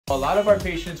A lot of our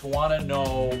patients want to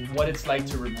know what it's like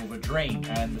to remove a drain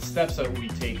and the steps that we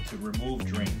take to remove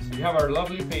drains. We have our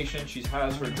lovely patient. She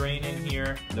has her drain in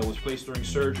here that was placed during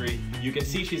surgery. You can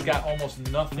see she's got almost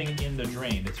nothing in the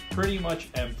drain. It's pretty much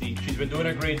empty. She's been doing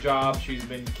a great job. She's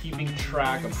been keeping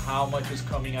track of how much is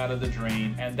coming out of the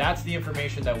drain, and that's the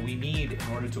information that we need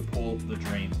in order to pull the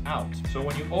drain out. So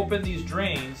when you open these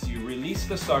drains, you release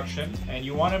the suction, and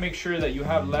you want to make sure that you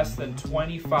have less than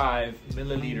 25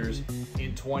 milliliters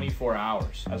in 24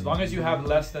 hours. As long as you have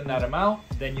less than that amount,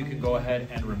 then you can go ahead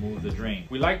and remove the drain.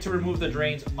 We like to remove the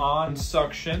drains on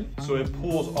suction, so it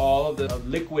pulls all of the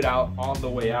liquid out on the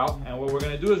way out. And what we're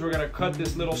gonna do is we're gonna cut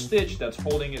this little stitch that's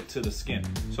holding it to the skin.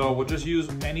 So we'll just use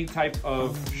any type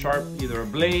of sharp, either a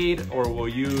blade or we'll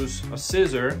use a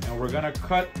scissor, and we're gonna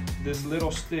cut this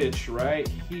little stitch right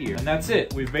here. And that's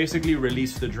it. We've basically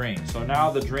released the drain. So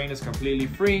now the drain is completely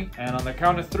free. And on the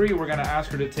count of 3, we're gonna ask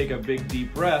her to take a big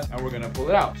deep breath, and we're gonna pull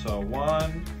it out. So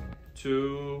 1,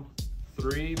 2,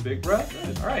 3, big breath.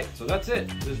 Good. All right, so that's it.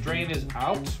 This drain is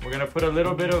out. We're gonna put a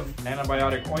little bit of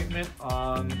antibiotic ointment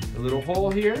on the little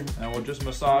hole here, and we'll just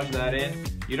massage that in.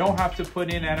 You don't have to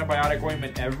put in antibiotic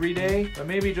ointment every day, but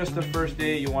maybe just the first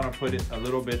day you wanna put it a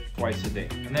little bit twice a day.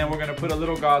 And then we're gonna put a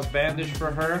little gauze bandage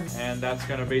for her, and that's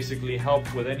gonna basically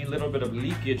help with any little bit of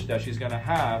leakage that she's gonna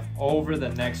have over the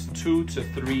next 2 to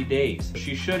 3 days.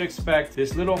 She should expect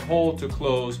this little hole to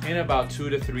close in about 2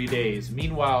 to 3 days.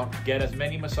 Meanwhile, get as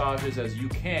many massages as you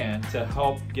can to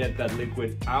help get that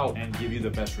liquid out and give you the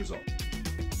best result.